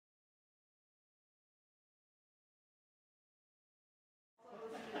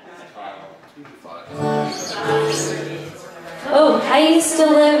Oh, I used to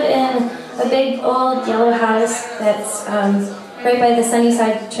live in a big old yellow house that's right by the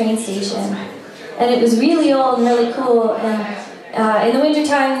Sunnyside train station. And it was really old and really cool. And in the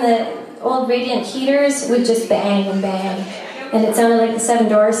wintertime, the old radiant heaters would just bang and bang. And it sounded like the Seven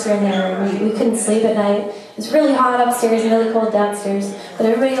Doors were in there. And we couldn't sleep at night. It was really hot upstairs and really cold downstairs. But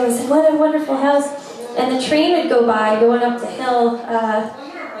everybody always said, what a wonderful house. And the train would go by going up the hill,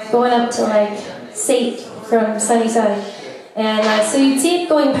 going up to like Sate from Sunnyside. And so you'd see it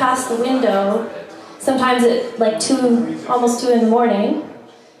going past the window, sometimes at like almost 2 in the morning.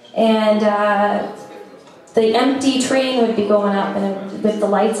 And the empty train would be going up and with the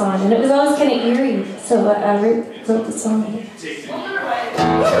lights on. And it was always kind of eerie. So I wrote the song.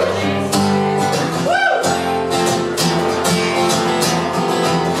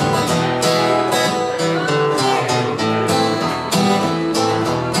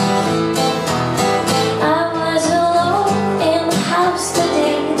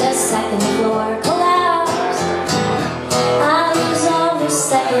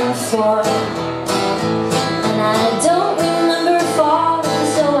 Second floor.